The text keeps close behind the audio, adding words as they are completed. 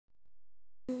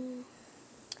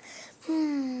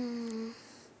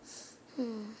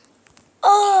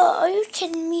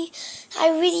I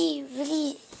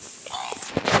really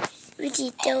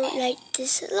don't like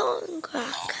this alarm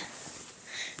clock.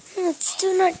 It's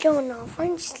still not going off.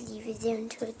 I'm just leave it there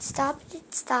until it stopped.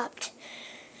 It stopped.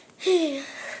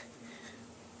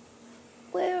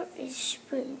 Where is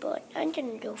Spoonbot? I'm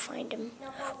gonna go find him.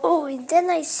 Oh, and then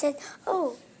I said,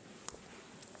 oh,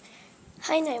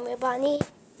 hi, Nightmare Bonnie.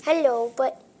 Hello,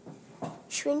 but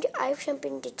Spoon, I have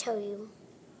something to tell you.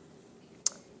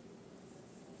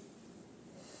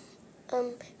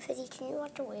 Freddy, can you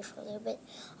walk away for a little bit?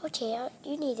 Okay,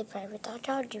 you need a private thought.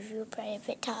 I'll give you a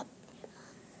private top.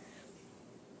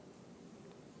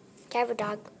 Do I have a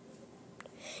dog?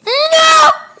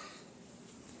 No!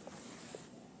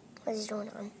 What is going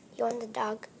on? You want the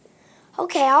dog?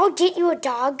 Okay, I'll get you a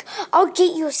dog. I'll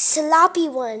get you a sloppy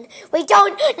one. Wait,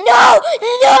 don't! No!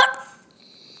 No!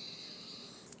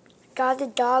 Got a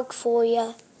dog for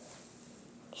you.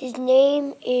 His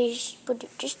name is... But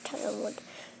just tell him what...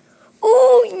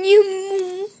 Oh,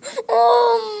 you...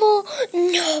 Oh,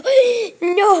 no!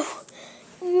 No!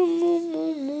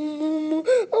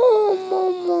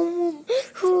 Oh,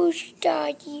 who's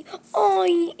Daddy?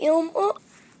 I am... Oh,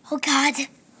 God.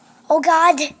 Oh,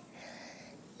 God.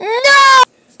 No!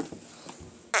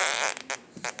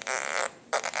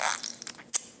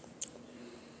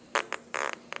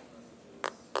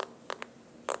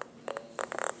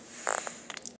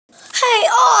 Hey,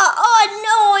 oh,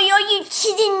 no, are you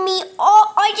kidding me?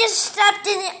 Oh, I just stepped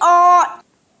in it. Oh.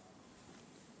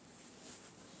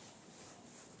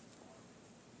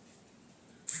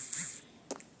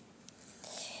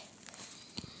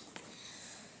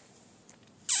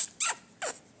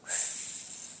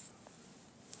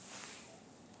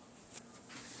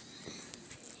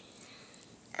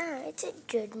 It's a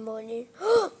good morning.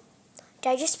 Did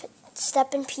I just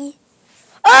step and pee?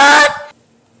 Ah!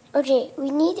 Okay, we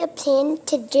need a plan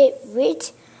to get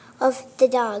rid of the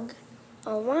dog.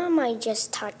 Oh, why am I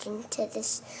just talking to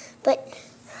this? But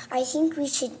I think we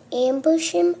should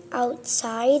ambush him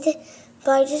outside,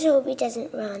 but I just hope he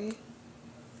doesn't run.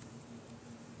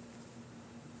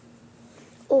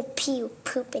 Or pee or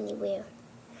poop anywhere.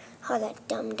 Oh, that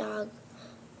dumb dog.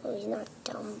 Well, he's not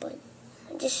dumb, but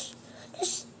just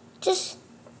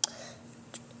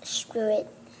screw it.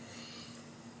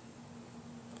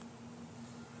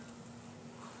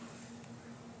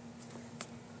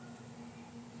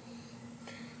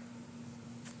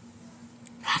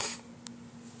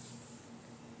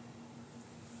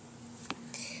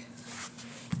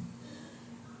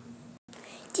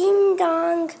 Ding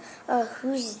dong. Oh,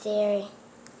 who's there?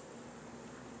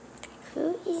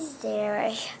 Who is there?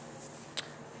 I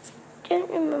don't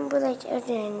remember like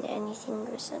doing anything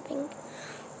or something.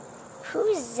 Who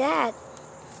is that?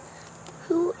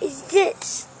 Who is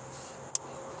this?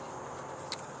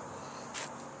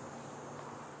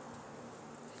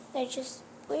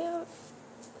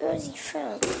 Where is he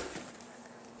from?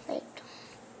 Like,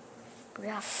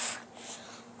 rough.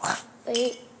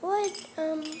 Wait, what?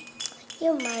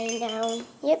 You're mine now.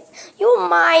 Yep, you're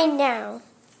mine now.